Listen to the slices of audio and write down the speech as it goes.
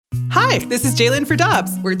Hi, this is Jalen for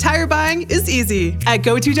Dobbs, where tire buying is easy. At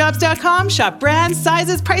GoToDobbs.com, shop brands,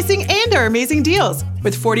 sizes, pricing, and our amazing deals.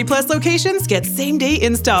 With 40-plus locations, get same-day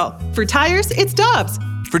install. For tires, it's Dobbs.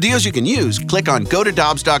 For deals you can use, click on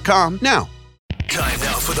GoToDobbs.com now. Time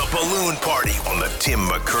now for the balloon party on the Tim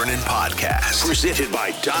McKernan podcast. Presented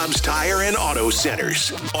by Dobbs Tire and Auto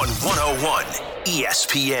Centers on 101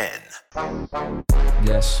 ESPN.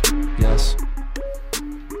 Yes.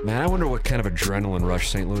 Man, I wonder what kind of adrenaline rush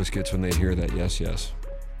St. Louis gets when they hear that yes.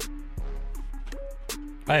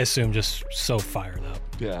 I assume just so fired up.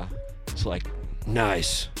 Yeah. It's like,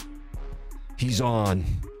 nice. He's on.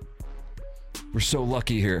 We're so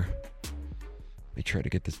lucky here. They try to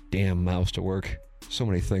get this damn mouse to work. So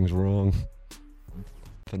many things wrong.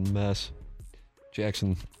 It's a mess.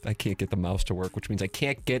 Jackson, I can't get the mouse to work, which means I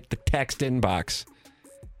can't get the text inbox.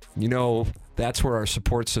 You know, that's where our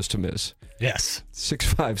support system is. Yes.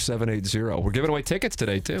 65780. We're giving away tickets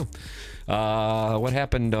today, too. What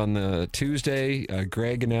happened on the Tuesday?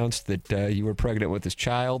 Greg announced that you were pregnant with his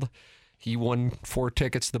child. He won 4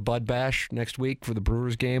 tickets to the Bud Bash next week for the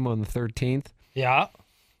Brewers game on the 13th. Yeah.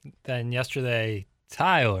 Then yesterday,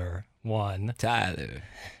 Tyler won.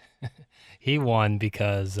 He won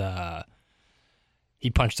because he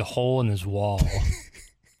punched a hole in his wall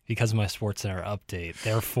because of my SportsCenter update.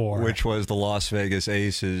 Therefore, which was the Las Vegas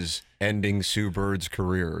Aces ending Sue Bird's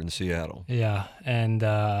career in Seattle. Yeah, and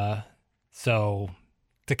so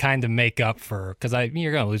to kind of make up for, because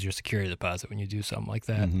you're going to lose your security deposit when you do something like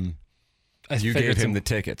that. Mm-hmm. You gave him the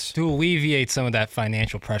tickets. To alleviate some of that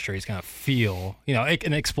financial pressure he's going to feel,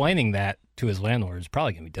 and explaining that to his landlord is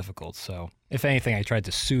probably going to be difficult. So, if anything, I tried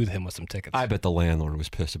to soothe him with some tickets. I bet the landlord was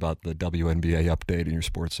pissed about the WNBA update and your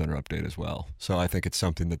SportsCenter update as well. So, I think it's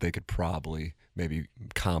something that they could probably maybe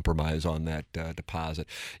compromise on that deposit.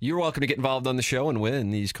 You're welcome to get involved on the show and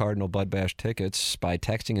win these Cardinal Bud Bash tickets by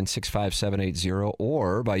texting in 65780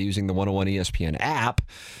 or by using the 101 ESPN app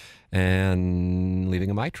and leaving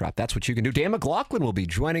a mic drop. That's what you can do. Dan McLaughlin will be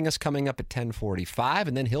joining us coming up at 10:45,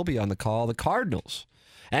 and then he'll be on the call. The Cardinals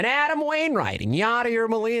and Adam Wainwright and Yadier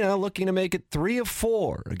Molina looking to make it 3 of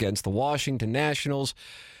 4 against the Washington Nationals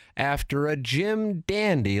after a Jim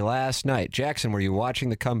Dandy last night. Jackson, were you watching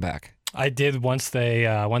the comeback? I did once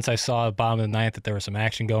I saw at the bottom of the ninth that there was some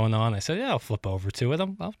action going on. I said, yeah, I'll flip over to it.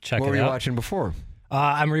 I'll check it out. What were you watching before?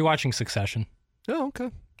 I'm rewatching Succession. Oh,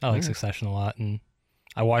 okay. I like Succession a lot, and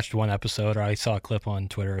I watched one episode, or I saw a clip on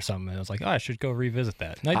Twitter or something, and I was like, I should go revisit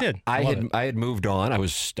that. And I did. I had moved on. I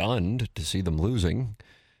was stunned to see them losing,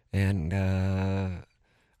 and I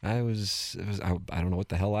don't know what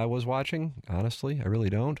the hell I was watching, honestly. I really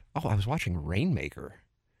don't. Oh, I was watching Rainmaker.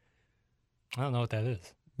 I don't know what that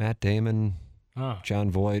is. Matt Damon, John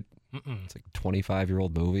Voight. It's like a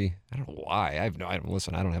 25-year-old movie. I don't know why.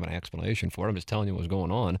 Listen, I don't have an explanation for it. I'm just telling you what's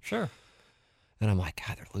going on. Sure. And I'm like,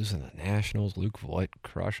 God, they're losing the Nationals. Luke Voigt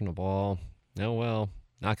crushing the ball. Oh, well,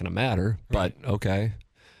 not going to matter, but okay.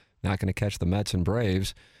 Not going to catch the Mets and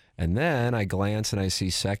Braves. And then I glance and I see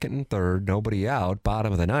second and third, nobody out,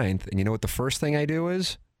 bottom of the ninth. And you know what the first thing I do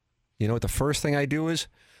is?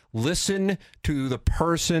 Listen to the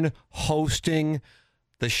person hosting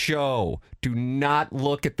the show. Do not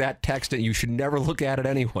look at that text. You should never look at it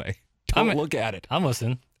anyway. Don't look at it. I'm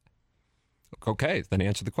listening. Okay, then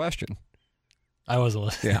answer the question. I wasn't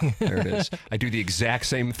listening. Yeah, there it is. I do the exact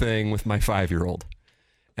same thing with my 5-year-old.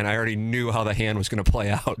 And I already knew how the hand was going to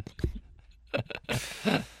play out.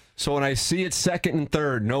 So when I see it second and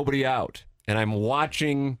third, nobody out, and I'm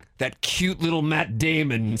watching that cute little Matt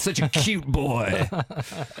Damon, such a cute boy,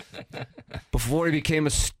 before he became a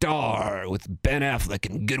star with Ben Affleck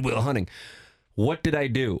and Good Will Hunting, what did I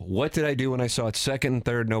do? What did I do when I saw it second and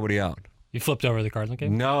third, nobody out? You flipped over the Cardinal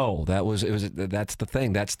game? No, that's the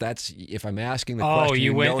thing. That's if I'm asking the question. Oh,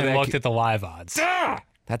 you went and looked at the live odds.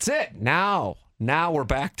 That's it. Now we're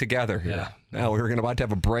back together here. Yeah. Now we were about to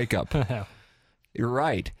have a breakup. You're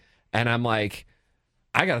right. And I'm like,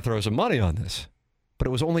 I got to throw some money on this. But it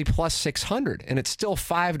was only plus 600, and it's still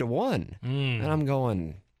 5-1. And I'm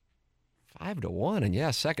going 5-1,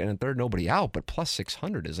 and second and third, nobody out, but plus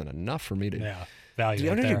 600 isn't enough for me to. Yeah. Value.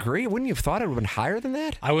 Don't you agree? Wouldn't you have thought it would have been higher than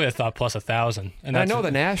that? I would have thought plus 1,000. And I know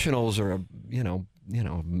the Nationals are,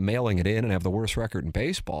 mailing it in and have the worst record in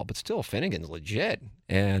baseball, but still, Finnegan's legit.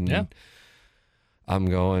 And I'm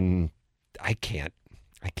going, I can't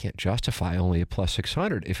justify only a plus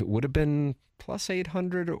 600. If it would have been plus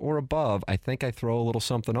 800 or above, I think I throw a little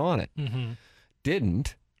something on it. Mm-hmm.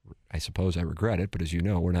 Didn't. I suppose I regret it, but as you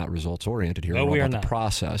know, we're not results oriented here. No, we're we all are about not. The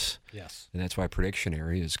process. Yes. And that's why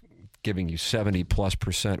Predictionary is giving you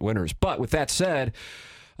 70+% winners. But with that said,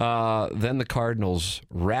 then the Cardinals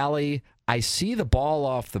rally. I see the ball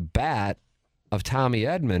off the bat of Tommy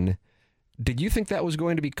Edman. Did you think that was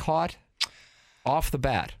going to be caught off the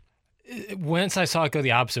bat? Once I saw it go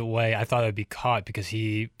the opposite way, I thought it would be caught because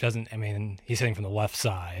he's hitting from the left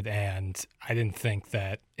side, and I didn't think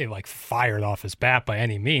that it like fired off his bat by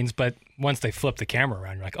any means. But once they flipped the camera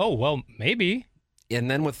around, you're like, oh, well, maybe. And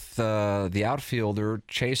then with the outfielder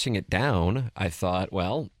chasing it down, I thought,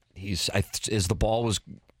 well, as the ball was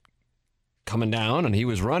coming down and he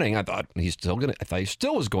was running, I thought he still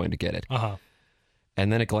was going to get it. Uh-huh.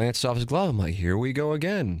 And then it glanced off his glove. I'm like, here we go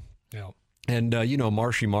again. Yeah. And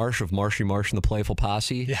Marshy Marsh of Marshy Marsh and the Playful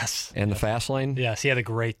Posse? Yes. And the Fast Lane? Yes, he had a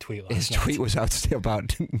great tweet last night. His tweet was outstanding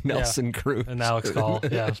about Nelson Cruz. And Alex Call.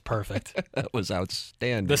 Yeah, it was perfect. That was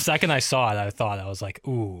outstanding. The second I saw it, I was like,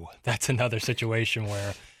 ooh, that's another situation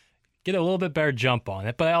where get a little bit better jump on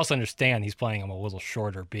it. But I also understand he's playing him a little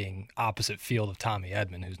shorter, being opposite field of Tommy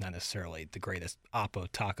Edman, who's not necessarily the greatest Oppo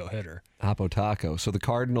Taco hitter. Oppo Taco. So the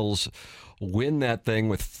Cardinals win that thing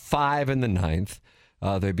with 5 in the 9th.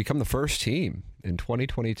 They become the first team in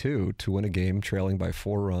 2022 to win a game trailing by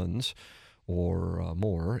 4 runs or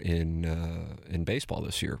more in baseball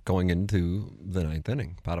this year, going into the 9th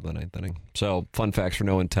inning, bottom of the 9th inning. So fun facts for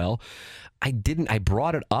no and tell. I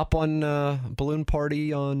brought it up on Balloon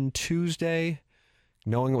Party on Tuesday,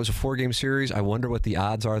 knowing it was a 4-game series. I wonder what the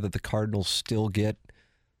odds are that the Cardinals still get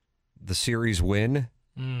the series win,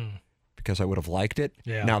 because I would have liked it.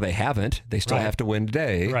 Yeah. Now they haven't. They still have to win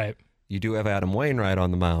today. Right. You do have Adam Wainwright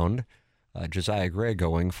on the mound, Josiah Gray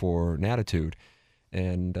going for Natitude.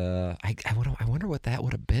 And I wonder what that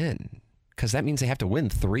would have been, because that means they have to win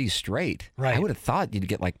 3 straight. Right. I would have thought you'd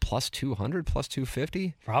get like plus 200, plus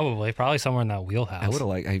 250. Probably somewhere in that wheelhouse. I would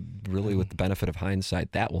have with the benefit of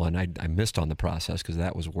hindsight, that one I missed on the process because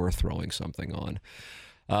that was worth throwing something on.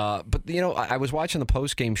 But, I was watching the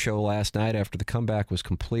post-game show last night after the comeback was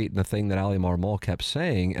complete, and the thing that Ali Marmol kept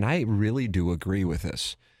saying, and I really do agree with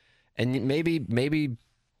this. And maybe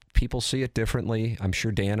people see it differently. I'm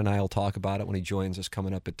sure Dan and I will talk about it when he joins us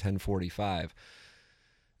coming up at 10:45.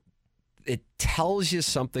 It tells you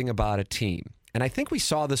something about a team. And I think we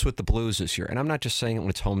saw this with the Blues this year. And I'm not just saying it when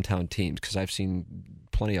it's hometown teams, because I've seen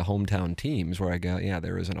plenty of hometown teams where I go, yeah,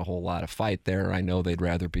 there isn't a whole lot of fight there. I know they'd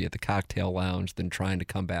rather be at the cocktail lounge than trying to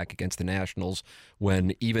come back against the Nationals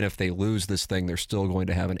when, even if they lose this thing, they're still going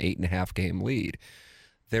to have an 8.5-game lead.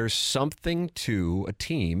 There's something to a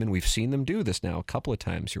team, and we've seen them do this now a couple of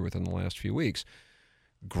times here within the last few weeks,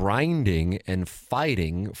 grinding and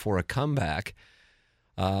fighting for a comeback,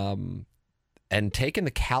 and taking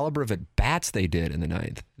the caliber of at-bats they did in the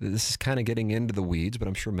 9th. This is kind of getting into the weeds, but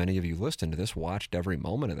I'm sure many of you listening to this watched every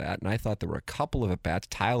moment of that, and I thought there were a couple of at-bats.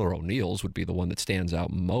 Tyler O'Neill's would be the one that stands out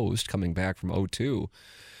most, coming back from 0-2,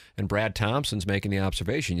 and Brad Thompson's making the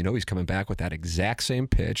observation. He's coming back with that exact same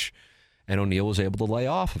pitch, and O'Neill was able to lay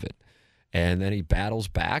off of it. And then he battles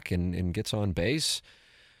back and gets on base.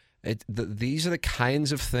 These are the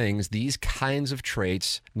kinds of things, these kinds of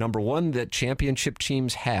traits, number one, that championship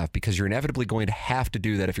teams have, because you're inevitably going to have to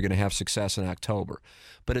do that if you're going to have success in October.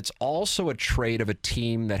 But it's also a trait of a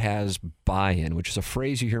team that has buy-in, which is a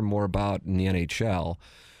phrase you hear more about in the NHL.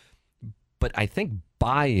 But I think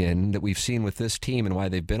buy-in that we've seen with this team and why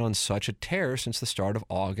they've been on such a tear since the start of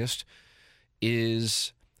August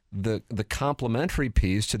is the complementary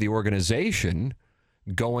piece to the organization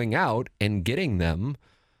going out and getting them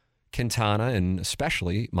Quintana and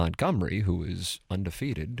especially Montgomery, who is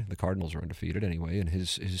undefeated. The Cardinals are undefeated anyway in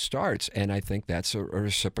his starts. And I think that's a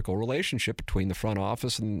reciprocal relationship between the front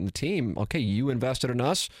office and the team. Okay, you invested in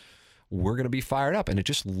us. We're going to be fired up. And it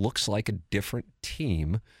just looks like a different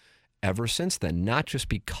team ever since then, not just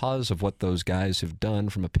because of what those guys have done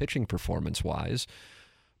from a pitching performance-wise,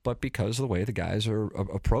 but because of the way the guys are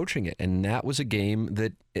approaching it. And that was a game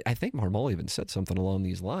that I think Marmol even said something along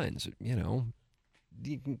these lines.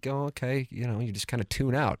 You can go, okay, you just kind of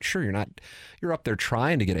tune out. Sure, you're up there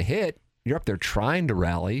trying to get a hit. You're up there trying to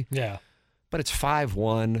rally. Yeah. But it's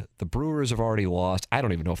 5-1. The Brewers have already lost. I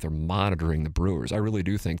don't even know if they're monitoring the Brewers. I really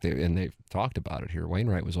do think they've talked about it here.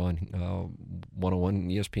 Wainwright was on 101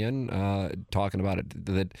 ESPN talking about it,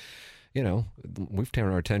 that, we've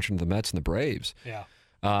turned our attention to the Mets and the Braves. Yeah.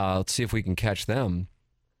 Let's see if we can catch them.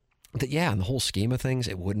 But yeah, in the whole scheme of things,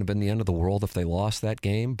 it wouldn't have been the end of the world if they lost that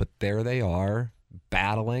game. But there they are,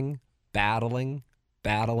 battling,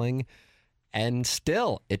 and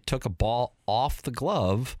still it took a ball off the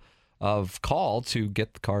glove of Call to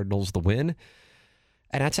get the Cardinals the win.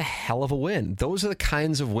 And that's a hell of a win. Those are the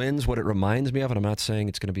kinds of wins, what it reminds me of, and I'm not saying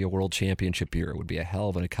it's going to be a world championship year. It would be a hell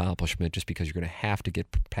of an accomplishment just because you're going to have to get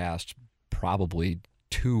past probably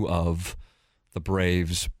 2 of the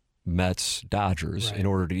Braves' Mets, Dodgers in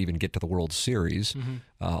order to even get to the World Series. Mm-hmm.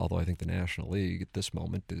 Although I think the National League at this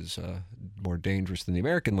moment is more dangerous than the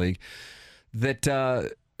American League. That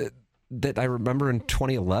I remember in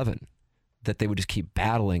 2011 that they would just keep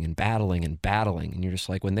battling and battling and battling. And you're just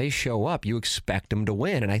like, when they show up, you expect them to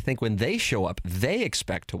win. And I think when they show up, they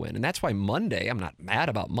expect to win. And that's why Monday, I'm not mad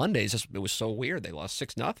about Mondays. It was so weird. They lost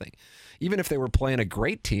 6-0. Even if they were playing a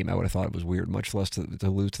great team, I would have thought it was weird, much less to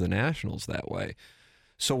lose to the Nationals that way.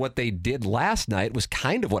 So what they did last night was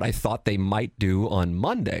kind of what I thought they might do on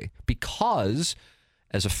Monday, because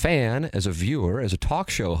as a fan, as a viewer, as a talk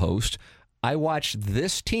show host, I watched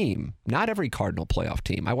this team, not every Cardinal playoff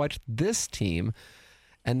team. I watched this team,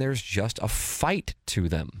 and there's just a fight to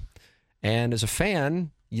them. And as a fan,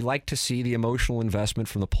 you like to see the emotional investment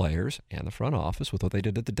from the players and the front office with what they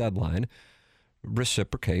did at the deadline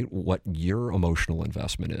reciprocate what your emotional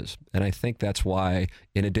investment is. And I think that's why,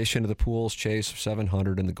 in addition to the Pujols chase of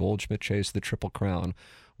 700 and the Goldschmidt chase of the Triple Crown,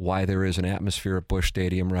 why there is an atmosphere at Busch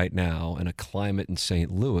Stadium right now and a climate in St.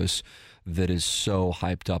 Louis that is so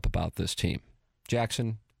hyped up about this team.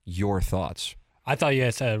 Jackson, your thoughts? I thought you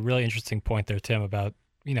had a really interesting point there, Tim, about,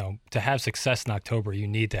 to have success in October, you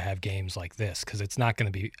need to have games like this, because it's not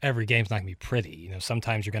going to be, every game's not going to be pretty.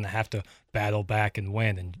 Sometimes you're going to have to battle back and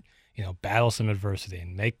win and, battle some adversity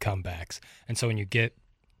and make comebacks. And so when you get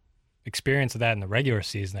experience of that in the regular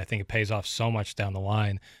season, I think it pays off so much down the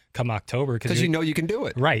line come October. Because you know you can do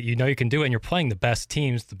it. Right. You know you can do it, and you're playing the best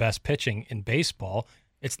teams, the best pitching in baseball.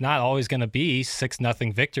 It's not always going to be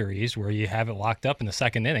 6-0 victories where you have it locked up in the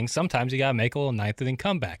second inning. Sometimes you got to make a little ninth inning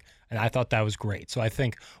comeback, and I thought that was great. So I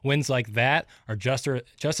think wins like that are just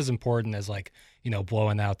as important as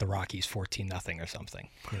blowing out the Rockies 14-0 or something.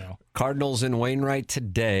 Cardinals in Wainwright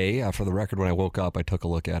today. For the record, when I woke up, I took a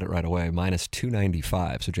look at it right away. Minus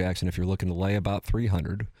 295. So Jackson, if you're looking to lay about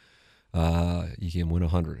 300, you can win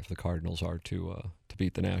 100 if the Cardinals are to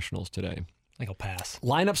beat the Nationals today. I think I'll pass.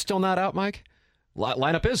 Lineup's still not out, Mike?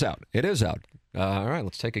 Lineup is out. It is out. All right,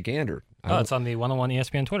 let's take a gander. It's on the 101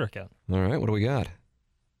 ESPN Twitter account. All right, what do we got?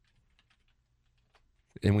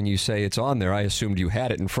 And when you say it's on there, I assumed you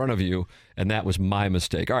had it in front of you, and that was my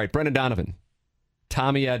mistake. All right, Brendan Donovan,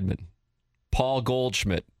 Tommy Edman, Paul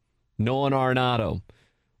Goldschmidt, Nolan Arenado,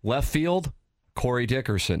 left field, Corey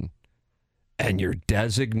Dickerson, and your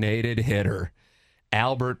designated hitter,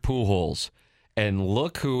 Albert Pujols. And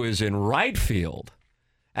look who is in right field.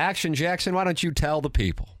 Action Jackson, why don't you tell the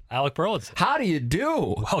people? Alec Burlington. How do you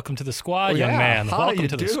do? Welcome to the squad, young man. Welcome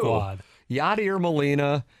to the squad. Yadier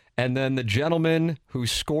Molina, and then the gentleman who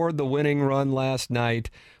scored the winning run last night,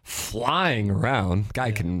 flying around.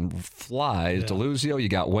 Guy can fly. Yeah. Deluzio, you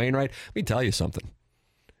got Wainwright. Let me tell you something.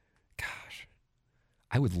 Gosh,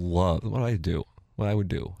 I would love, what I do. I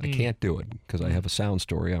can't do it because I have a sound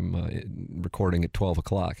story. I'm recording at 12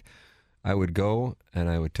 o'clock. I would go and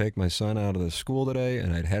I would take my son out of the school today,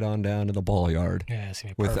 and I'd head on down to the ball yard. Yeah, it's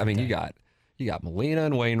gonna be perfect. You got Molina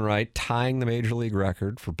and Wainwright tying the major league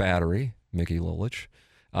record for battery, Mickey Lilich,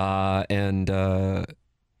 and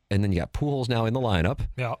then you got Pujols now in the lineup.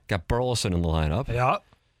 Yeah, got Burleson in the lineup. Yeah,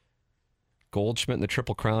 Goldschmidt in the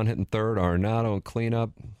Triple Crown hitting third. Arenado in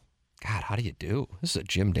cleanup. God, how do you do? This is a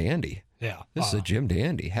Jim Dandy. Yeah, this is a Jim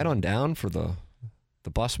Dandy. Head on down for the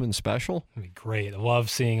Busman special. That'd be great. I love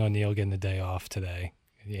seeing O'Neill getting the day off today.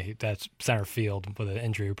 Yeah, that's center field with an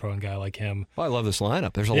injury-prone guy like him. Well, I love this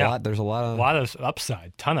lineup. There's a lot of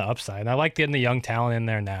upside, ton of upside. And I like getting the young talent in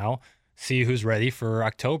there now. See who's ready for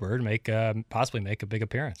October to possibly make a big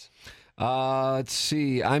appearance. Let's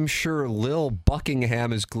see. I'm sure Lil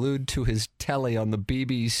Buckingham is glued to his telly on the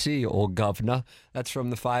BBC, old governor. That's from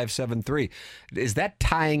the 573. Is that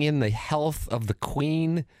tying in the health of the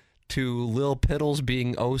Queen to Lil Piddles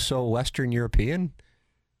being oh so Western European?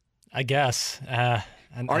 I guess. Are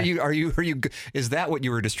you? Is that what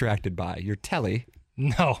you were distracted by? Your telly?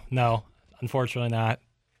 No, unfortunately not.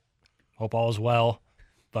 Hope all is well,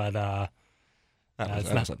 but that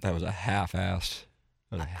was a half-assed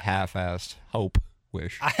hope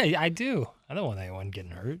wish. I do. I don't want anyone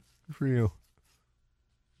getting hurt. Good for you.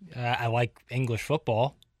 I like English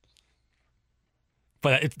football,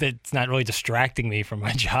 but it's not really distracting me from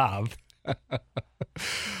my job.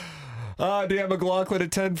 Dan McLaughlin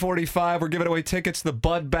at 10:45. We're giving away tickets to the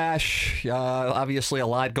Bud Bash. Obviously, a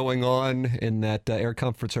lot going on in that Air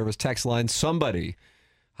Comfort Service text line. Somebody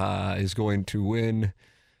is going to win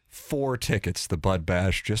 4 tickets to the Bud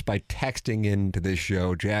Bash just by texting into this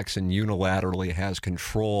show. Jackson unilaterally has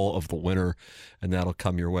control of the winner, and that'll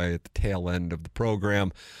come your way at the tail end of the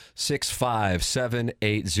program.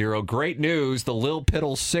 65780. Great news. The Lil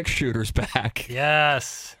Piddle 6-shooter's back.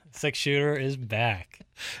 Yes. 6-shooter is back.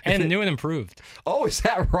 And new and improved. Oh, is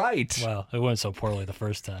that right? Well, it went so poorly the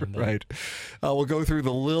first time. Right. We'll go through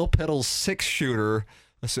the Lil Piddle 6-shooter,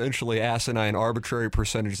 essentially asinine arbitrary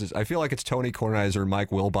percentages. I feel like it's Tony Kornheiser and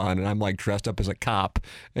Mike Wilbon, and I'm like dressed up as a cop,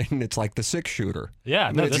 and it's like the 6-shooter. Yeah,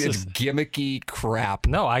 I mean, it's gimmicky crap.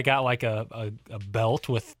 No, I got like a belt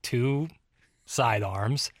with 2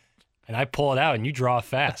 sidearms, and I pull it out, and you draw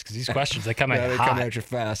fast because these questions, they come at you hot. They come at you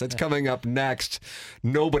fast. That's coming up next.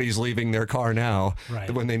 Nobody's leaving their car now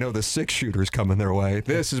when they know the 6-shooter's coming their way.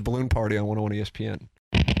 This is Balloon Party on 101 ESPN.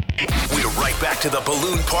 We're right back to the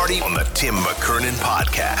Balloon Party on the Tim McKernan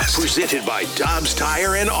Podcast. Presented by Dobbs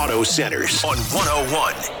Tire and Auto Centers on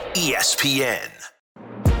 101 ESPN.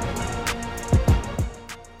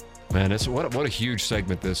 Man, it's what a huge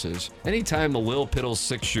segment this is. Anytime the Lil Piddle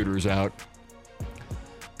 6-shooter's out,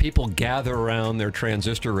 people gather around their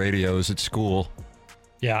transistor radios at school.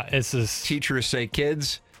 Yeah, it's this. Teachers say,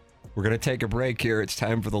 kids, we're going to take a break here. It's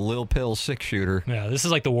time for the Lil Piddle 6-shooter. Yeah, this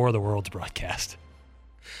is like the War of the Worlds broadcast.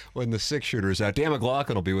 When the 6-shooter's out. Dan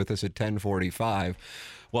McLaughlin will be with us at 10:45.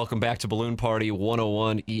 Welcome back to Balloon Party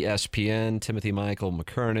 101 ESPN. Timothy Michael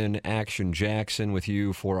McKernan, Action Jackson with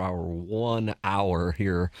you for our 1 hour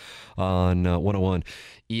here on 101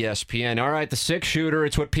 ESPN. All right, the 6-shooter,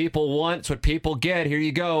 it's what people want, it's what people get. Here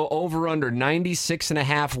you go. Over under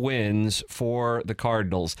 96.5 wins for the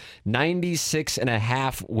Cardinals.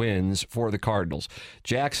 96.5 wins for the Cardinals.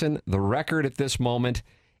 Jackson, the record at this moment,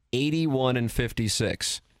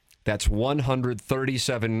 81-56. That's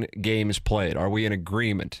 137 games played. Are we in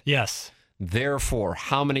agreement? Yes. Therefore,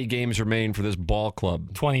 how many games remain for this ball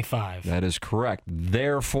club? 25. That is correct.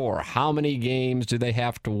 Therefore, how many games do they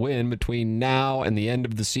have to win between now and the end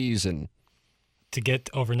of the season? To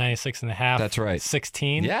get over 96.5. That's right.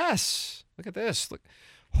 16? Yes. Look at this. Look.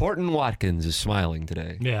 Horton Watkins is smiling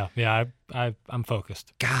today. Yeah. I'm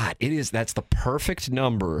focused. God, it is. That's the perfect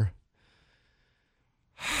number.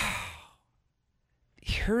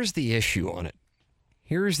 Here's the issue on it.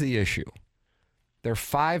 Here's the issue. They're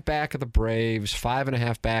 5 back of the Braves,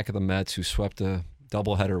 5.5 back of the Mets, who swept a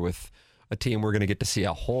doubleheader with a team we're going to get to see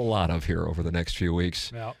a whole lot of here over the next few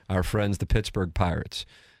weeks. Yep. Our friends, the Pittsburgh Pirates,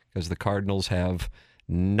 because the Cardinals have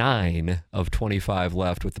 9 of 25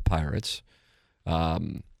 left with the Pirates.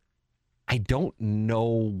 I don't know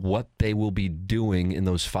what they will be doing in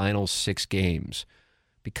those final 6 games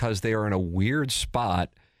because they are in a weird spot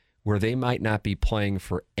where they might not be playing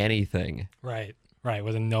for anything. Right,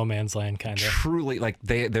 with a no man's land kind of. Truly, like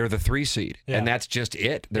they're the 3 seed, and that's just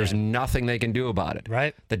it. There's nothing they can do about it.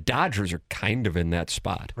 Right. The Dodgers are kind of in that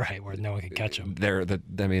spot. Right, where no one can catch them.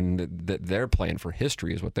 They're playing for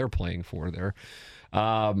history is what they're playing for there.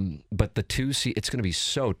 But the 2 seed, it's going to be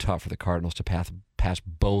so tough for the Cardinals to pass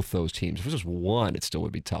both those teams. If it was just 1, it still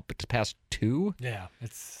would be tough, but to pass 2? Yeah,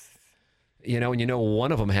 it's... And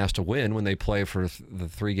one of them has to win when they play for the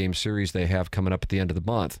 3-game series they have coming up at the end of the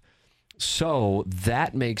month. So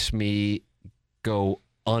that makes me go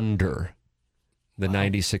under the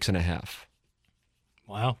 96.5.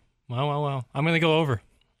 Wow. I'm going to go over.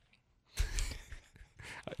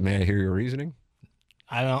 May I hear your reasoning?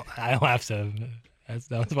 I don't have to.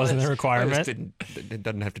 That wasn't a requirement. It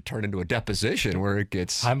doesn't have to turn into a deposition where it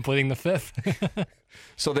gets... I'm pleading the 5th.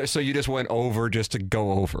 So you just went over just to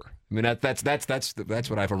go over. I mean, that's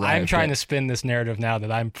what I've arrived I'm trying at. to spin this narrative now that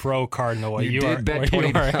I'm pro-Cardinal while you did bet are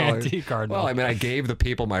 $20. anti-Cardinal. Well, I mean, I gave the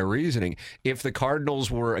people my reasoning. If the Cardinals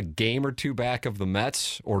were a game or 2 back of the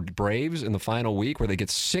Mets or Braves in the final week where they get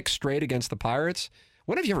 6 straight against the Pirates...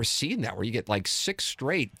 When have you ever seen that where you get like 6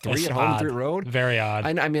 straight, 3 It's at home, odd. 3 at road? Very odd.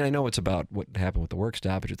 I mean, I know it's about what happened with the work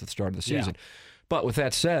stoppage at the start of the season. Yeah. But with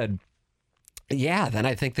that said, yeah, then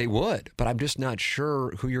I think they would. But I'm just not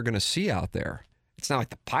sure who you're going to see out there. It's not like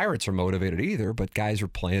the Pirates are motivated either, but guys are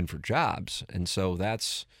playing for jobs. And so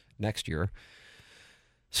that's next year.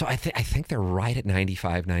 So I think they're right at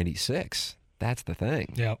 95, 96. That's the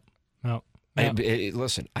thing. Yep.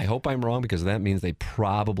 Listen, I hope I'm wrong because that means they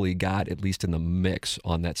probably got at least in the mix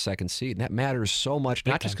on that 2nd seed. And that matters so much,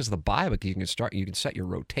 not just because of the bye, but you can set your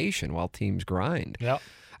rotation while teams grind. Yep.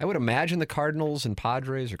 I would imagine the Cardinals and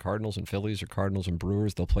Padres or Cardinals and Phillies or Cardinals and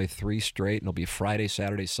Brewers, they'll play 3 straight and it'll be Friday,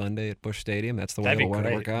 Saturday, Sunday at Busch Stadium. That's the way it'll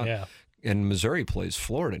work out. Yeah. And Missouri plays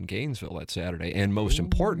Florida in Gainesville that Saturday. And most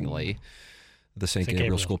importantly, the St.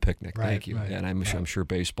 Gabriel School Picnic. Right, Thank you. Right, and I'm sure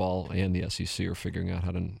baseball and the SEC are figuring out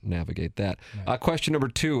how to navigate that. Right. Question number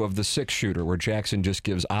 2 of the 6-shooter, where Jackson just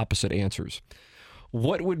gives opposite answers.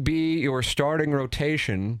 What would be your starting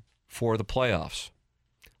rotation for the playoffs?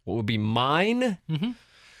 What would be mine? Mm-hmm.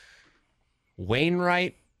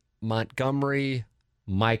 Wainwright, Montgomery,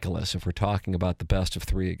 Michaelis, if we're talking about the best of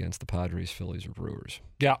 3 against the Padres, Phillies, or Brewers.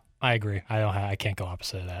 Yeah. I agree. I can't go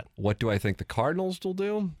opposite of that. What do I think the Cardinals will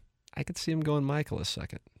do? I could see him going Michaelis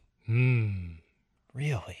second.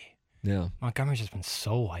 Really? Yeah. Montgomery's just been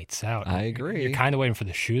so lights out. I agree. You're kind of waiting for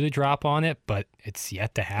the shoe to drop on it, but it's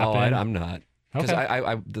yet to happen. Oh, I'm not. Because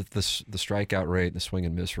Okay. the strikeout rate, the swing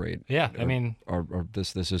and miss rate. Yeah, I mean, or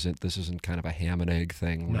this isn't kind of a ham and egg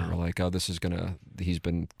thing where we're like, oh, he's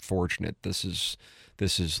been fortunate. This is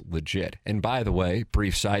legit. And by the way,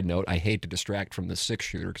 brief side note, I hate to distract from the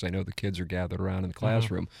 6-shooter because I know the kids are gathered around in the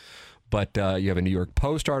classroom. But you have a New York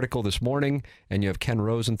Post article this morning, and you have Ken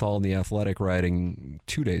Rosenthal in The Athletic writing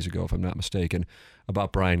 2 days ago, if I'm not mistaken,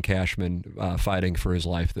 about Brian Cashman fighting for his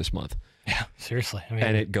life this month. Yeah, seriously. I mean,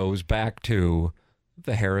 And it goes back to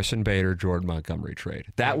the Harrison Bader, Jordan Montgomery trade.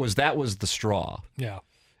 That was the straw. yeah.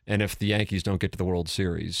 And if the Yankees don't get to the World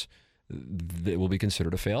Series, it will be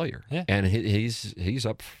considered a failure. Yeah. And he's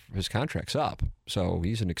up. His contract's up, so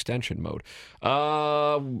he's in extension mode.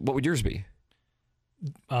 What would yours be?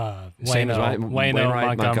 Same as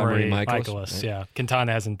Wainwright, Montgomery, Michaelis. Michaelis. Yeah,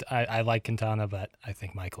 Quintana hasn't. I like Quintana, but I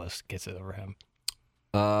think Michaelis gets it over him.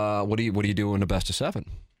 What do you do in the best of 7?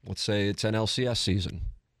 Let's say it's NLCS season.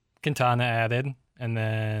 Quintana added, and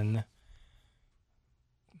then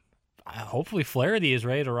hopefully Flaherty is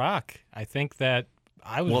ready to rock. I think that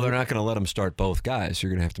Well, they're not going to let him start both guys. You're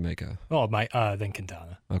going to have to make a. Oh, then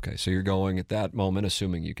Quintana. Okay, so you're going at that moment,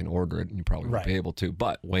 assuming you can order it, and you probably won't be able to.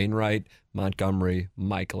 But Wainwright, Montgomery,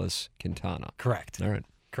 Michaelis, Quintana. Correct. All right.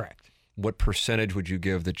 Correct. What percentage would you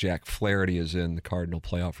give that Jack Flaherty is in the Cardinal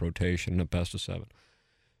playoff rotation in a best of 7?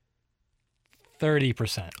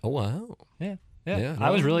 30%. Oh, wow. Yeah. Yeah, I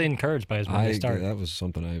was really encouraged by his Monday start. That was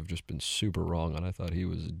something I've just been super wrong on. I thought he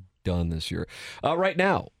was done this year. Right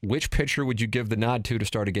now, which pitcher would you give the nod to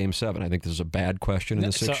start a Game 7? I think this is a bad question in the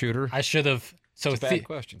 6-shooter. I should have. So it's a bad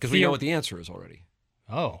question because we know what the answer is already.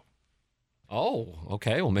 Oh,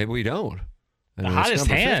 okay. Well, maybe we don't. The hottest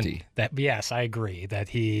hand. 50. Yes, I agree that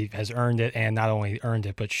he has earned it, and not only earned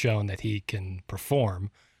it, but shown that he can perform.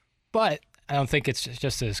 But I don't think it's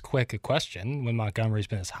just as quick a question when Montgomery's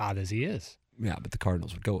been as hot as he is. Yeah, but the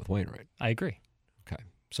Cardinals would go with Wainwright. I agree. Okay,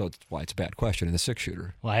 so it's why it's a bad question in the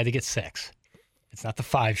 6-shooter. Well, I had to get 6. It's not the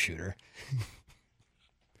 5-shooter.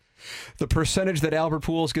 The percentage that Albert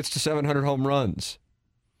Pujols gets to 700 home runs,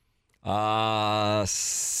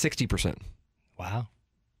 60%. Wow.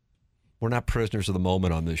 We're not prisoners of the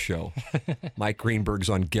moment on this show. Mike Greenberg's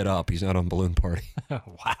on Get Up. He's not on Balloon Party.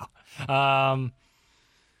 Wow.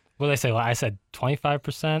 What did I say? Well, I said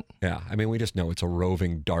 25%. Yeah, I mean, we just know it's a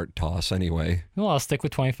roving dart toss anyway. Well, I'll stick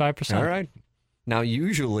with 25%. All right. Now,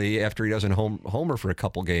 usually after he doesn't homer for a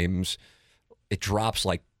couple games, it drops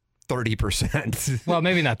like 30%. Well,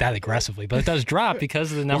 maybe not that aggressively, but it does drop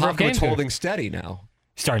because of the number of games. It's holding steady now.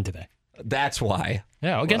 Starting today. That's why.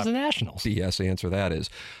 Yeah, against the Nationals. BS answer that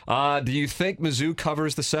is. Do you think Mizzou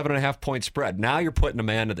covers the 7.5-point spread? Now you're putting a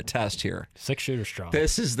man to the test here. 6-shooter strong.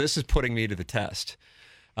 This is putting me to the test.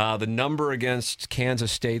 The number against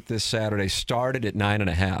Kansas State this Saturday started at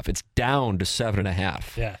 9.5. It's down to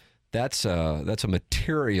 7.5. Yeah. That's a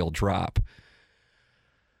material drop.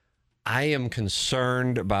 I am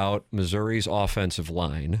concerned about Missouri's offensive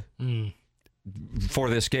line for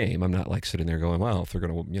this game. I'm not like sitting there going, well, if they're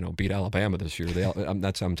going to beat Alabama this year,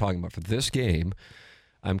 that's what I'm talking about. For this game,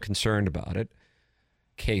 I'm concerned about it.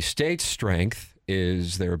 K-State's strength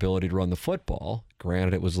is their ability to run the football.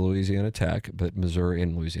 Granted, it was Louisiana Tech, but Missouri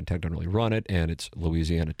and Louisiana Tech don't really run it, and it's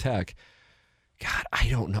Louisiana Tech. God, I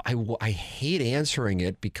don't know. I hate answering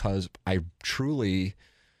it because I truly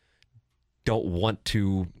don't want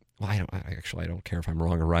to. Well, I don't care if I'm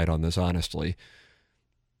wrong or right on this. Honestly,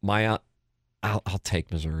 I'll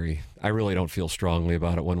take Missouri. I really don't feel strongly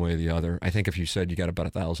about it one way or the other. I think if you said you got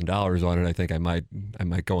about $1,000 on it, I think I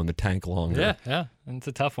might go in the tank longer. Yeah, and it's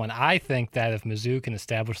a tough one. I think that if Mizzou can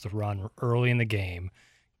establish the run early in the game,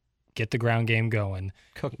 get the ground game going.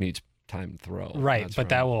 Cook needs time to throw. Right, but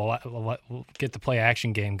that will get the play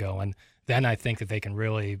action game going. Then I think that they can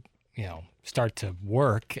really, start to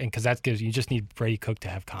work, and because you just need Brady Cook to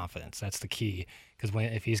have confidence. That's the key. Because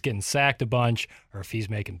if he's getting sacked a bunch, or if he's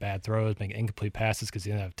making bad throws, making incomplete passes because he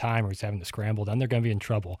doesn't have time, or he's having to scramble, then they're going to be in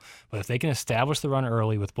trouble. But if they can establish the run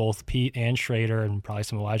early with both Pete and Schrader and probably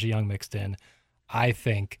some Elijah Young mixed in, I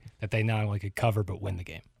think that they not only could cover but win the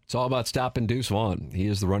game. It's all about stopping Deuce Vaughn. He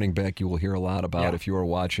is the running back you will hear a lot about if you are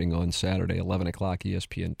watching on Saturday, 11 o'clock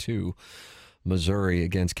ESPN2, Missouri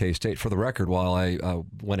against K-State. For the record, while I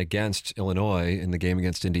went against Illinois in the game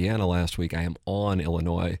against Indiana last week, I am on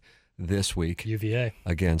Illinois this week. UVA.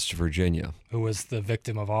 Against Virginia. Who was the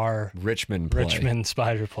victim of our Richmond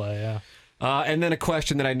Spider play, yeah. And then a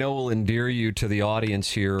question that I know will endear you to the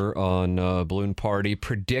audience here on Balloon Party.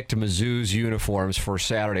 Predict Mizzou's uniforms for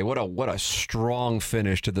Saturday. What a strong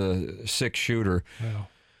finish to the 6-shooter. Wow.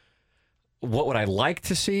 What would I like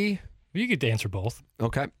to see? You could answer both.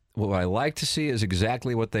 Okay. What I like to see is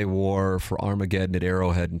exactly what they wore for Armageddon at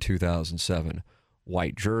Arrowhead in 2007.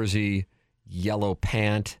 White jersey, yellow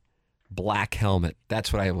pant, black helmet.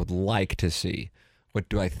 That's what I would like to see. What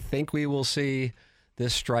do I think we will see?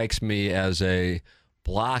 This strikes me as a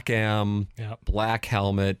black M, black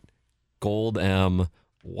helmet, gold M,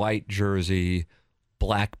 white jersey,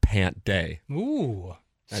 black pant day. Ooh.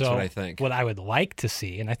 That's what I think. What I would like to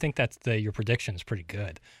see, and I think that's your prediction is pretty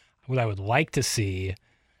good. What I would like to see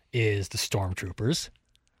is the Stormtroopers.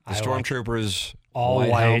 The Stormtroopers, all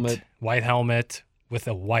white helmet with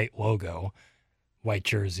a white logo, white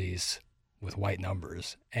jerseys with white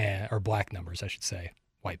numbers, or black numbers, I should say,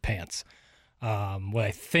 white pants. What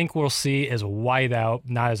I think we'll see is a white out,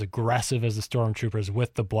 not as aggressive as the Stormtroopers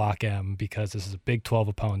with the block M, because this is a Big 12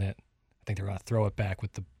 opponent. I think they're going to throw it back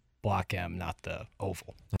with the block M, not the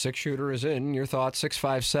oval. 6-shooter is in. Your thoughts,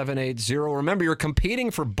 65780. Remember, you're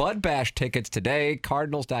competing for Bud Bash tickets today.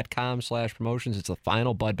 Cardinals.com/promotions. It's the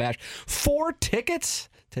final Bud Bash. 4 tickets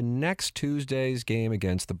to next Tuesday's game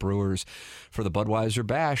against the Brewers for the Budweiser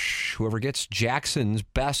Bash. Whoever gets Jackson's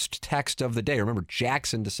best text of the day. Remember,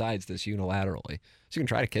 Jackson decides this unilaterally. So you can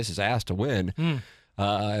try to kiss his ass to win.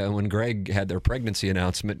 When Greg had their pregnancy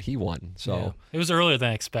announcement, he won. So yeah. It was earlier than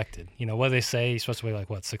I expected. What do they say? You're supposed to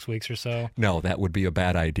wait, 6 weeks or so? No, that would be a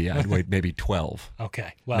bad idea. I'd wait maybe 12.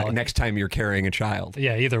 Okay. Well, next time you're carrying a child.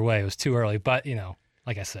 Yeah, either way, it was too early. But,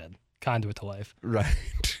 like I said, conduit to life.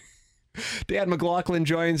 Right. Dan McLaughlin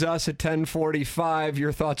joins us at 10:45.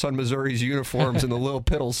 Your thoughts on Missouri's uniforms and the Little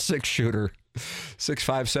Piddles 6-shooter.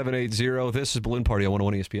 65780. This is Balloon Party on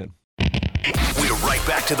 101 ESPN. We're right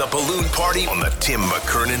back to the Balloon Party on the Tim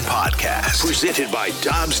McKernan Podcast. Presented by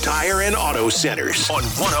Dobbs Tire and Auto Centers on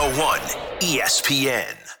 101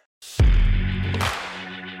 ESPN.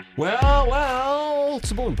 Well, it's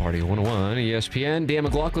the Balloon Party 101 ESPN. Dan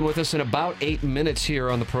McLaughlin with us in about 8 minutes here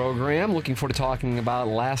on the program. Looking forward to talking about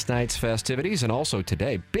last night's festivities and also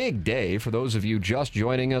today. Big day for those of you just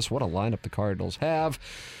joining us. What a lineup the Cardinals have.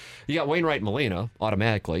 You got Wainwright Molina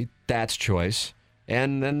automatically. That's choice.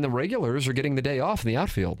 And then the regulars are getting the day off in the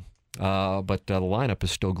outfield. But the lineup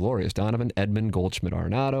is still glorious. Donovan, Edman, Goldschmidt,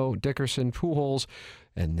 Arenado, Dickerson, Pujols,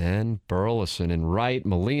 and then Burleson and Wright,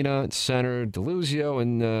 Molina at center, DeLuzio,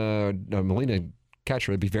 and Molina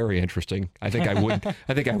catcher would be very interesting. I think I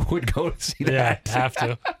would go to see that. Yeah, have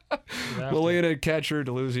to. Molina catcher,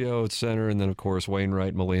 DeLuzio at center, and then of course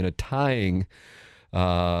Wainwright, Molina tying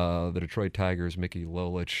the Detroit Tigers, Mickey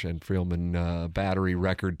Lolich and Freeman battery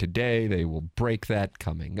record today. They will break that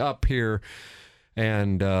coming up here.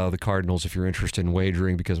 And the Cardinals, if you're interested in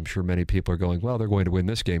wagering, because I'm sure many people are going, well, they're going to win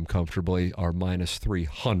this game comfortably, are minus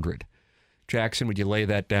 300. Jackson, would you lay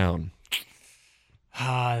that down?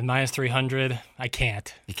 Minus 300. I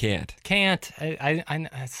can't. You can't. Can't. I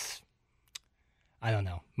don't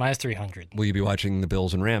know. Minus 300. Will you be watching the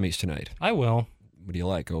Bills and Rammies tonight? I will. What do you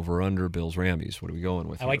like? Over, under, Bills, Rammies? What are we going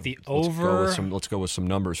with? I like the over. Let's go with some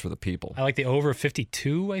numbers for the people. I like the over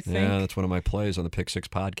 52, I think. Yeah, that's one of my plays on the Pick Six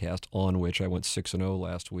podcast, on which I went 6-0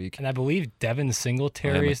 last week. And I believe Devin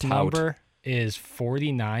Singletary's number is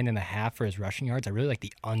 49.5 for his rushing yards. I really like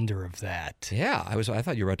the under of that. Yeah, I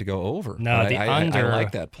thought you were about to go over. No, the under. I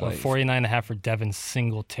like that play. 49.5 for Devin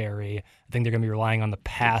Singletary. I think they're going to be relying on the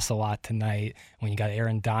pass a lot tonight. When you got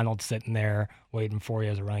Aaron Donald sitting there waiting for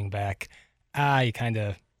you as a running back, you kind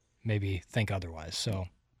of maybe think otherwise. So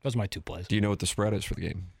those are my 2 plays. Do you know what the spread is for the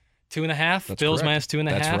game? 2.5. That's Bills correct. minus 2.5.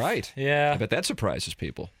 That's right. Yeah. I bet that surprises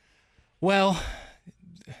people. Well,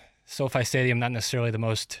 SoFi Stadium, not necessarily the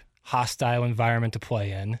most hostile environment to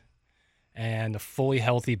play in. And a fully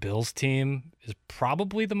healthy Bills team is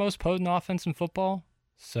probably the most potent offense in football.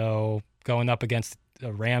 So going up against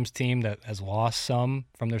a Rams team that has lost some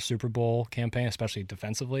from their Super Bowl campaign, especially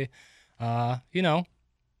defensively, I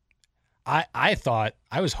thought,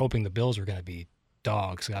 I was hoping the Bills were going to be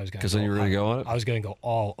dogs. Because then you were going to go on it? I was going to go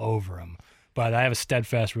all over them. But I have a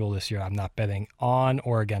steadfast rule this year. I'm not betting on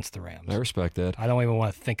or against the Rams. I respect that. I don't even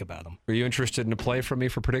want to think about them. Are you interested in a play from me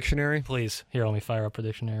for Predictionary? Please. Here, let me fire up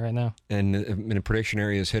Predictionary right now. And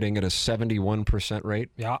Predictionary is hitting at a 71% rate?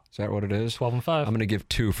 Yeah. Is that what it is? 12-5. I'm going to give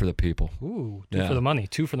 2 for the people. Ooh, 2 for the money.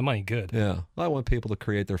 2 for the money. Good. Yeah. I want people to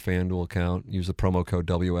create their FanDuel account, use the promo code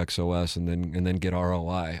WXOS, and then get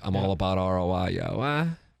ROI. I'm all about ROI, yo.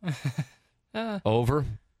 Over.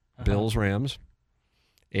 Bills, Rams.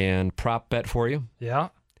 And prop bet for you. Yeah.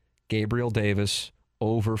 Gabriel Davis,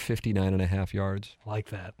 over 59.5 yards. I like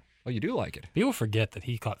that. Oh, you do like it. People forget that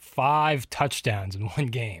he caught 5 touchdowns in one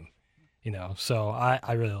game. So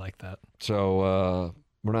I really like that. So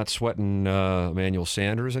we're not sweating Emmanuel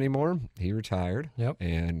Sanders anymore. He retired. Yep.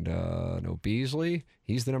 And no Beasley.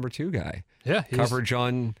 He's the number 2 guy. Yeah. Coverage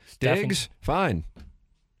on Diggs, fine.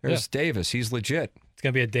 There's Davis. He's legit. It's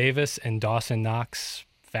going to be a Davis and Dawson Knox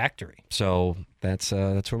factory. So that's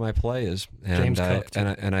where my play is. And James Cook.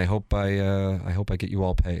 And I hope I get you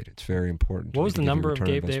all paid. It's very important. What was the number of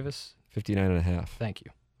Gabe Davis? 59.5. Thank you.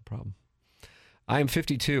 No problem. I am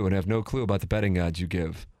 52 and have no clue about the betting odds you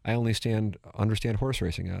give. I only understand horse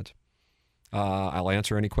racing odds. I'll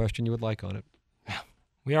answer any question you would like on it.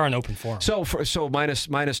 We are an open forum. So minus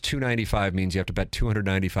 295 means you have to bet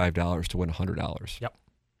 $295 to win $100. Yep.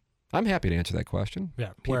 I'm happy to answer that question.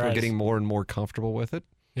 Yeah. People are getting more and more comfortable with it.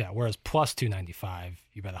 Yeah. Whereas plus $295,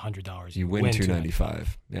 you bet $100. You win $295.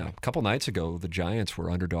 Yeah. A couple nights ago, the Giants were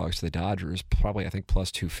underdogs to the Dodgers. Probably, I think, plus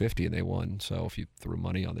 $250, and they won. So if you threw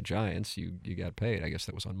money on the Giants, you got paid. I guess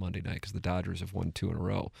that was on Monday night because the Dodgers have won 2 in a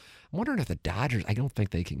row. I'm wondering if the Dodgers, I don't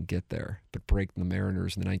think they can get there, but break the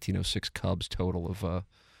Mariners and the 1906 Cubs total of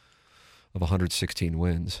 116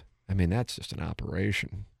 wins. I mean, that's just an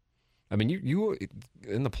operation. I mean, you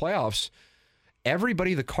in the playoffs,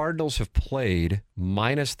 everybody the Cardinals have played,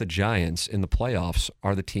 minus the Giants in the playoffs,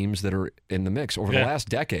 are the teams that are in the mix. Over the last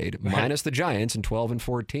decade, minus the Giants in 12 and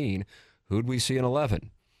 14, who'd we see in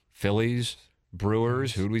 11? Phillies,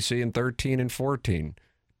 Brewers, who'd we see in 13 and 14?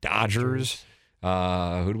 Dodgers,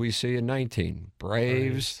 who'd we see in 19?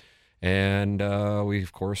 Braves. And we,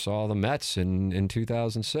 of course, saw the Mets in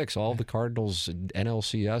 2006. All the Cardinals'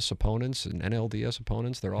 NLCS opponents and NLDS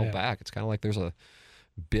opponents, they're all back. It's kind of like there's a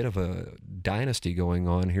bit of a dynasty going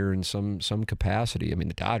on here in some capacity. I mean,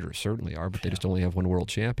 the Dodgers certainly are, but they just only have one world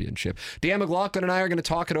championship. Dan McLaughlin and I are going to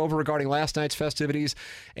talk it over regarding last night's festivities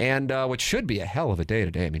and what should be a hell of a day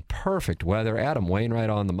today. I mean, perfect weather. Adam Wainwright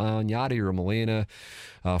on the mound, Yadier Molina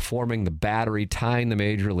forming the battery, tying the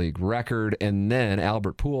major league record, and then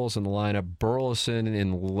Albert Pujols in the lineup, Burleson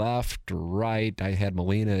in left, right. I had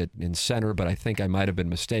Molina in center, but I think I might have been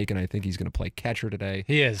mistaken. I think he's going to play catcher today.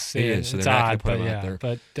 He is. So it's they're not going odd, to put him out there.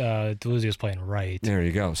 But DeLuzio's playing right. There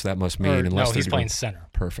you go. So that must mean he's playing center.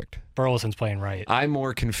 Perfect. Burleson's playing right. I'm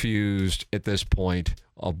more confused at this point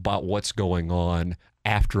about what's going on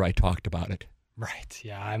after I talked about it. Right.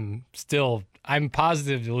 Yeah. I'm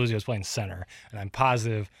positive DeLuzio's playing center, and I'm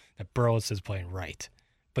positive that Burleson's playing right.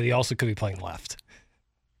 But he also could be playing left.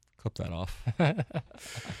 Clip that off.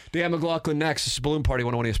 Dan McLaughlin next. This is Balloon Party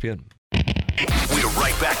 101 ESPN. We're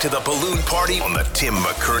right back to the Balloon Party on the Tim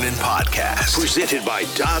McKernan Podcast. Presented by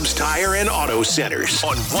Dobbs Tire and Auto Centers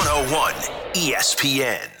on 101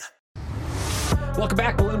 ESPN. Welcome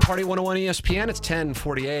back, Balloon Party 101 ESPN. It's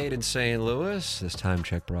 10:48 in St. Louis. This time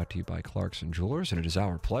check brought to you by Clarkson Jewelers, and it is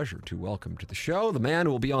our pleasure to welcome to the show the man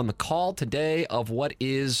who will be on the call today of what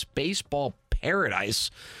is baseball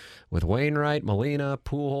paradise with Wainwright, Molina,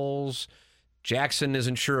 Pujols. Jackson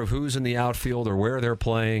isn't sure of who's in the outfield or where they're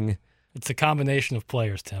playing. It's a combination of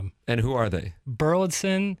players, Tim. And who are they?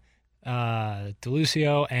 Burleson,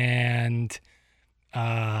 DeLucio, and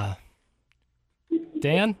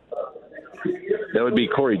Dan? That would be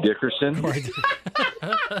Corey Dickerson. Well,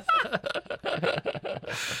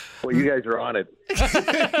 you guys are on it.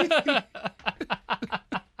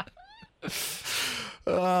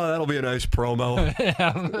 Oh, that'll be a nice promo.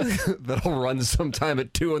 That'll run sometime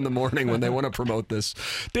at 2 in the morning when they want to promote this.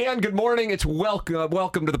 Dan, good morning. It's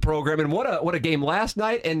welcome to the program. And what a game last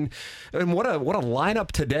night, and what a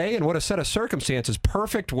lineup today, and what a set of circumstances.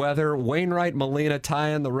 Perfect weather. Wainwright, Molina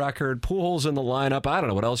tying the record. Pujols in the lineup. I don't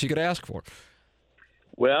know what else you could ask for.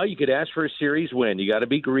 Well, you could ask for a series win. You got to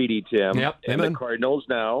be greedy, Tim. Yep. And the Cardinals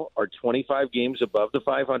now are 25 games above the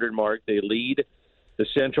 500 mark. They lead the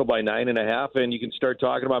Central by 9.5, and you can start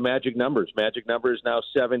talking about magic numbers. Magic number is now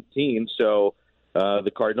 17, so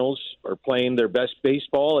the Cardinals are playing their best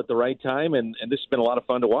baseball at the right time, and this has been a lot of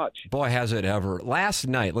fun to watch. Boy, has it ever. Last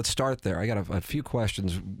night, let's start there. I got a few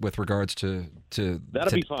questions with regards to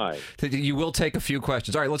That'll be fine. You will take a few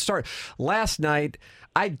questions. All right, let's start. Last night,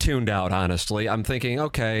 I tuned out, honestly. I'm thinking,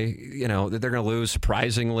 okay, they're going to lose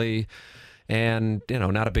surprisingly. And,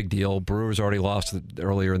 not a big deal. Brewers already lost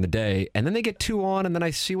earlier in the day. And then they get 2 on, and then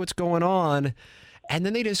I see what's going on. And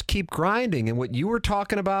then they just keep grinding. And what you were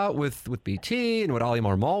talking about with BT and what Ali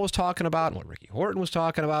Marmol was talking about and what Ricky Horton was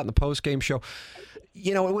talking about in the postgame show,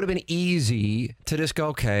 it would have been easy to just go,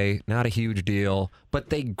 okay, not a huge deal. But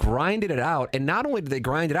they grinded it out. And not only did they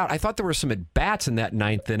grind it out, I thought there were some at-bats in that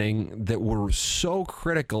 9th inning that were so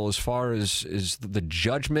critical as far as the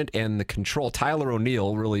judgment and the control. Tyler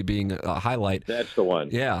O'Neill really being a highlight. That's the one.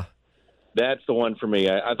 Yeah. That's the one for me.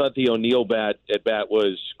 I thought the O'Neill at bat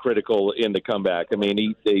was critical in the comeback. I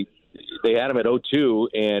mean, they had him at 0-2,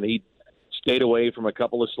 and he stayed away from a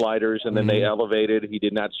couple of sliders, and then they elevated. He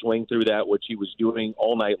did not swing through that, which he was doing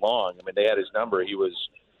all night long. I mean, they had his number. He was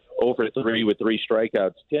 0 for 3 with 3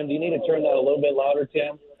 strikeouts. Tim, do you need to turn that a little bit louder,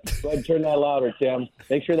 Tim? Go ahead and turn that louder, Tim.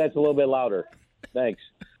 Make sure that's a little bit louder. Thanks.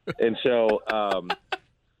 And so,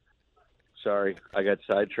 sorry, I got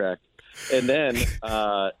sidetracked. And then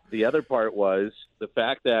the other part was the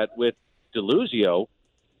fact that with DeLuzio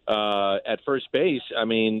at first base, I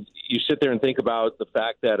mean, you sit there and think about the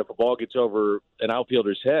fact that if a ball gets over an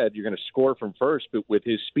outfielder's head, you're going to score from first. But with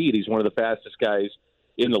his speed, he's one of the fastest guys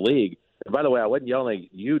in the league. And by the way, I wasn't yelling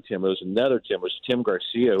at you, Tim. It was another Tim. It was Tim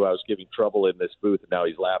Garcia, who I was giving trouble in this booth, and now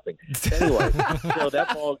he's laughing. Anyway, so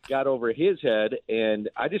that ball got over his head,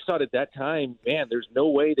 and I just thought at that time, man, there's no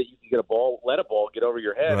way that you can let a ball get over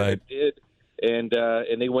your head. Right. And it did,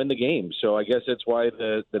 and they win the game. So I guess that's why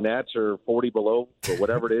the Nats are 40 below, or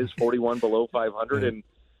whatever it is, 41 below 500, and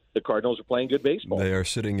the Cardinals are playing good baseball. They are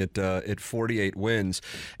sitting at 48 wins.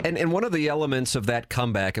 And one of the elements of that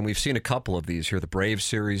comeback, and we've seen a couple of these here, the Braves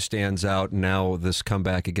series stands out, now this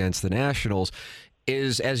comeback against the Nationals,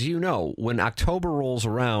 is, as you know, when October rolls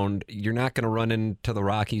around, you're not going to run into the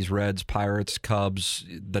Rockies, Reds, Pirates, Cubs,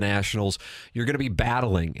 the Nationals. You're going to be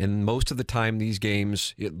battling. And most of the time, these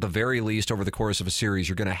games, at the very least over the course of a series,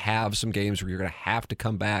 you're going to have some games where you're going to have to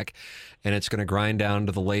come back, and it's going to grind down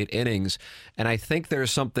to the late innings. And I think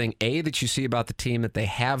there's something, A, that you see about the team, that they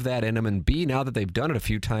have that in them, and B, now that they've done it a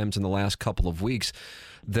few times in the last couple of weeks,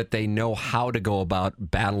 that they know how to go about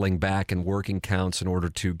battling back and working counts in order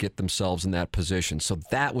to get themselves in that position. So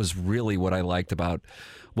that was really what I liked about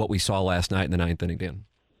what we saw last night in the ninth inning, Dan.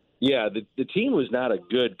 Yeah, the team was not a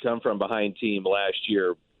good come-from-behind team last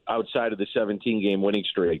year outside of the 17-game winning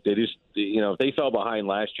streak. They just, if they fell behind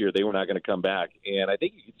last year, they were not going to come back. And I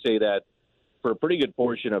think you could say that for a pretty good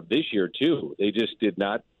portion of this year, too. They just did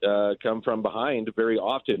not come from behind very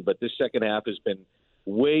often. But this second half has been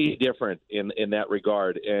way different in that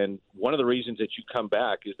regard. And one of the reasons that you come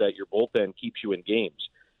back is that your bullpen keeps you in games.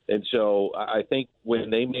 And so I think when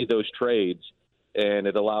they made those trades and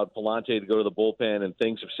it allowed Palante to go to the bullpen and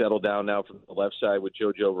things have settled down now from the left side with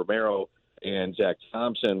JoJo Romero and Zach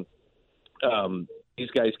Thompson, these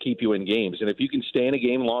guys keep you in games. And if you can stay in a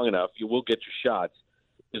game long enough, you will get your shots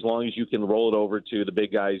as long as you can roll it over to the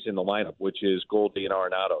big guys in the lineup, which is Goldie and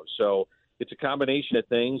Arenado. So it's a combination of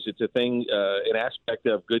things. It's an aspect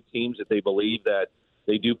of good teams that they believe that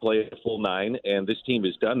they do play a full 9, and this team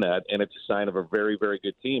has done that, and it's a sign of a very, very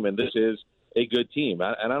good team, and this is a good team.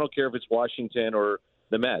 And I don't care if it's Washington or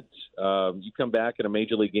the Mets. You come back in a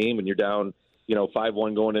major league game and you're down,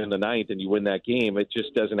 5-1 going into the ninth, and you win that game. It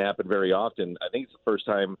just doesn't happen very often. I think it's the first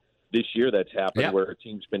time this year that's happened where a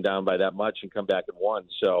team's been down by that much and come back and won.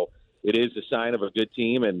 So it is a sign of a good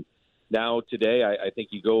team, and now today I think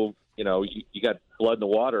you go – you got blood in the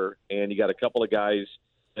water, and you got a couple of guys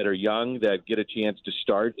that are young that get a chance to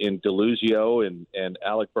start in DeLuzio, and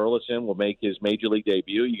Alec Burleson will make his major league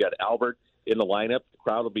debut. You got Albert in the lineup. The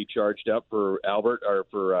crowd will be charged up for Albert, or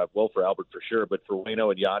for Albert for sure, but for Waino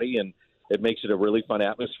and Yachty, and it makes it a really fun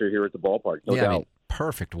atmosphere here at the ballpark, no doubt. I mean,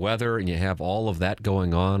 perfect weather, and you have all of that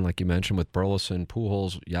going on, like you mentioned, with Burleson,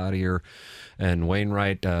 Pujols, Yadier, and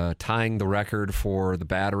Wainwright tying the record for the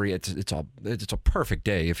Battery. It's a perfect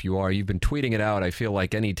day if you've been tweeting it out. I feel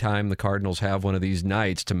like any time the Cardinals have one of these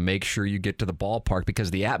nights, to make sure you get to the ballpark,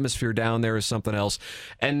 because the atmosphere down there is something else.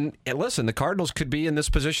 And listen, the Cardinals could be in this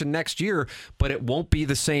position next year, but it won't be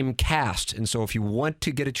the same cast. And so if you want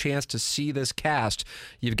to get a chance to see this cast,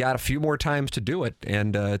 you've got a few more times to do it.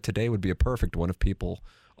 And today would be a perfect one if people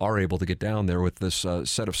are able to get down there with this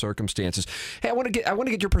set of circumstances. Hey, I want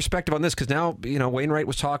to get your perspective on this, because now Wainwright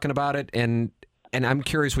was talking about it, and I'm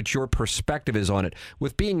curious what your perspective is on it.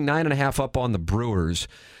 With being 9.5 up on the Brewers,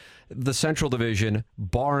 the Central Division,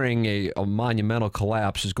 barring a monumental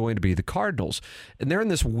collapse, is going to be the Cardinals, and they're in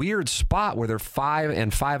this weird spot where they're 5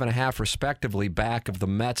 and 5.5 respectively back of the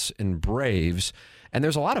Mets and Braves. And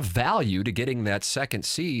there's a lot of value to getting that second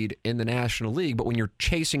seed in the National League, but when you're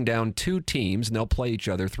chasing down 2 teams, and they'll play each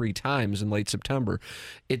other 3 times in late September,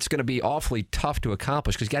 it's going to be awfully tough to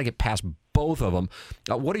accomplish, because you got to get past both of them.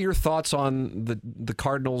 What are your thoughts on the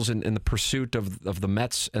Cardinals and the pursuit of the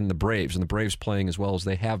Mets and the Braves playing as well as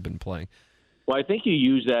they have been playing? Well, I think you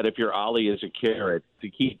use that if you're Ollie as a carrot to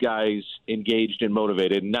keep guys engaged and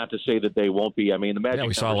motivated. Not to say that they won't be. I mean, the Magic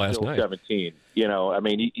we saw last still night. 17. I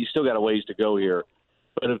mean, you still got a ways to go here.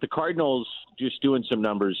 But if the Cardinals, just doing some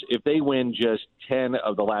numbers, if they win just 10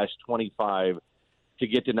 of the last 25 to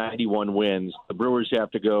get to 91 wins, the Brewers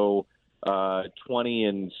have to go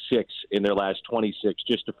 20-6 in their last 26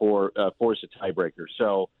 just to force a tiebreaker.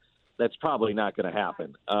 So that's probably not going to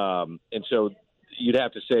happen. And so you'd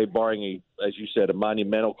have to say, barring as you said, a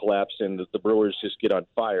monumental collapse and the Brewers just get on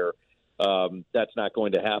fire, that's not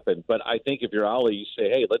going to happen. But I think if you're Ollie, you say,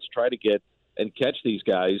 hey, let's try to get and catch these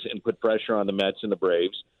guys and put pressure on the Mets and the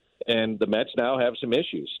Braves. And the Mets now have some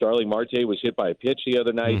issues. Starling Marte was hit by a pitch the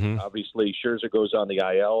other night. Mm-hmm. Obviously, Scherzer goes on the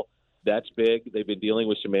IL. That's big. They've been dealing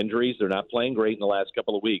with some injuries. They're not playing great in the last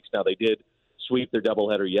couple of weeks. Now, they did sweep their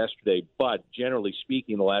doubleheader yesterday, but generally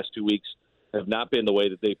speaking, the last 2 weeks have not been the way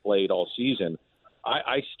that they played all season.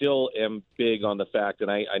 I still am big on the fact,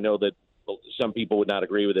 and I know that some people would not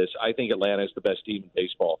agree with this, I think Atlanta is the best team in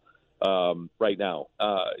baseball right now,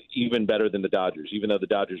 even better than the Dodgers, even though the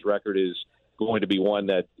Dodgers' record is going to be one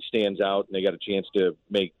that stands out, and they got a chance to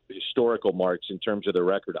make historical marks in terms of their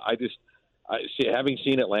record. Having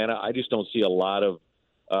seen Atlanta, I just don't see a lot of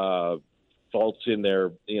faults in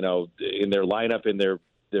their lineup, in their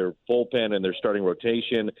bullpen, and their starting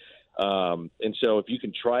rotation. And so if you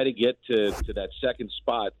can try to get to that second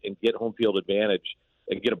spot and get home field advantage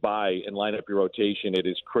and get a bye and line up your rotation, it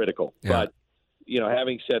is critical. Yeah. But,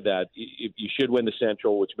 having said that, you should win the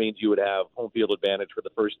Central, which means you would have home field advantage for the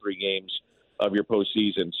first 3 games of your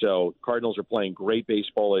postseason. So Cardinals are playing great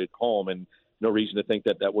baseball at home, and no reason to think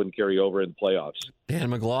that wouldn't carry over in the playoffs. Dan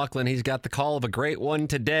McLaughlin, he's got the call of a great one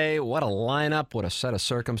today. What a lineup, what a set of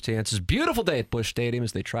circumstances. Beautiful day at Busch Stadium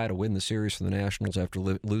as they try to win the series for the Nationals after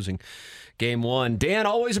losing Game 1. Dan,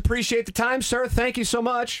 always appreciate the time, sir. Thank you so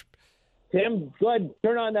much. Tim, good.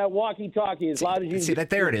 Turn on that walkie-talkie as loud as you can. See,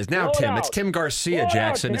 there it is. Now, Tim. It's Tim Garcia,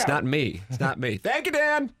 Jackson. It's not me. It's not me. Thank you,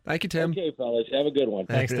 Dan. Thank you, Tim. Okay, fellas. Have a good one.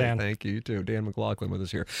 Thanks, Dan. Thank you, too. Dan McLaughlin with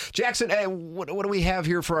us here. Jackson, what do we have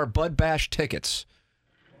here for our Bud Bash tickets?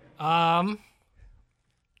 That's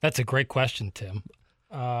a great question, Tim.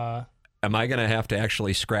 Am I going to have to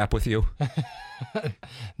actually scrap with you?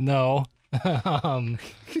 No. I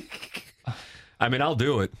mean, I'll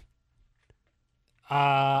do it.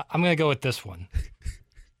 I'm going to go with this one.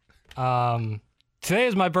 Today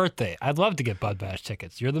is my birthday. I'd love to get Bud Bash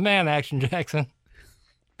tickets. You're the man, Action Jackson.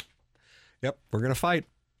 Yep, we're going to fight.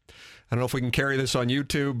 I don't know if we can carry this on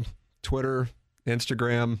YouTube, Twitter,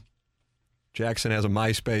 Instagram. Jackson has a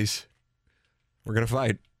MySpace. We're going to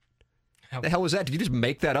fight. The hell was that? Did you just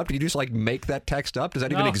make that up? Did you just make that text up? Does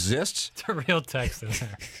that even exist? It's a real text in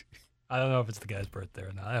there. I don't know if it's the guy's birthday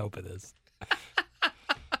or not. I hope it is.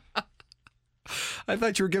 I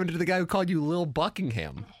thought you were giving it to the guy who called you Lil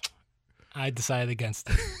Buckingham. I decided against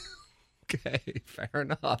it. Okay, fair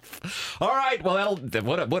enough. All right, well,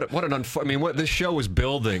 this show is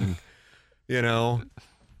building.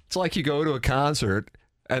 It's like you go to a concert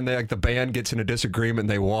and the band gets in a disagreement and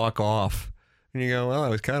they walk off, and you go, "Well, I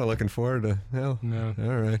was kind of looking forward to." No,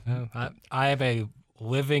 all right. No, I have a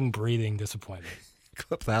living, breathing disappointment.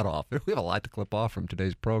 Clip that off. We have a lot to clip off from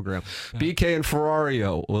today's program. BK and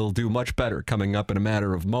Ferrario will do much better coming up in a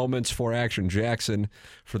matter of moments. For Action Jackson,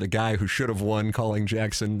 for the guy who should have won, calling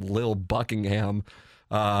Jackson Lil Buckingham.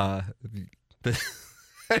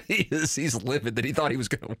 He's livid that he thought he was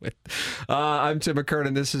going to win. I'm Tim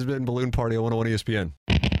McKernan. This has been Balloon Party on 101 ESPN.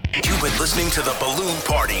 You've been listening to the Balloon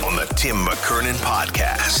Party on the Tim McKernan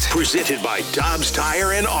Podcast, presented by Dobbs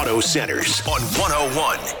Tire and Auto Centers on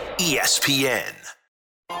 101 ESPN.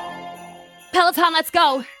 Peloton, let's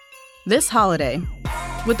go. This holiday,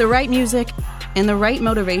 with the right music and the right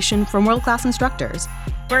motivation from world-class instructors,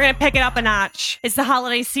 we're going to pick it up a notch. It's the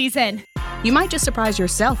holiday season. You might just surprise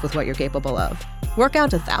yourself with what you're capable of. Work out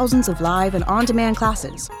to thousands of live and on-demand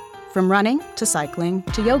classes, from running to cycling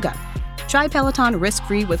to yoga. Try Peloton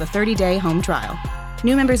risk-free with a 30-day home trial.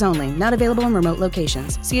 New members only, not available in remote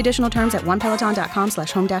locations. See additional terms at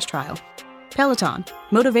onepeloton.com/home-trial. Peloton,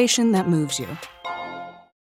 motivation that moves you.